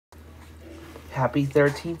happy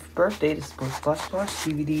 13th birthday to Splosh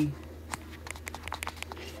DVD.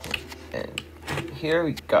 And here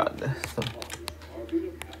we got some.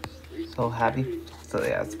 So happy. So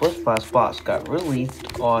yeah, Splosh got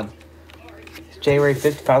released on January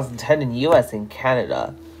 5th, 2010 in US and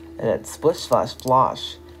Canada. And then Splosh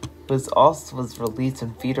was released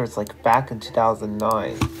in theaters like back in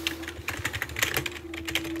 2009.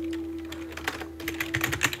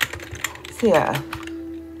 So yeah.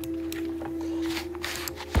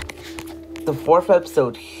 The fourth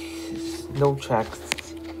episode, no tracks.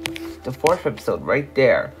 The fourth episode right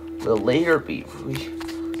there will later be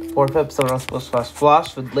the fourth episode on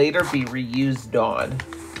Splosh would later be reused on.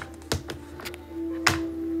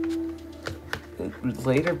 It would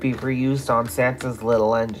later be reused on Santa's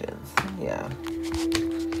Little Engines. Yeah.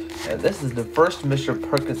 And this is the first Mr.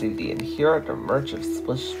 Perkins DVD, and here are the merch of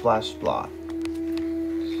Splish Splash Splosh.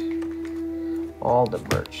 All the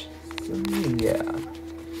merch. So, yeah.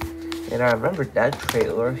 And I remember that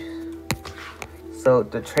trailer. So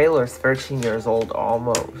the trailer is 13 years old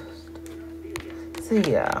almost. So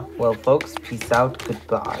yeah, well folks, peace out,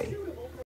 goodbye.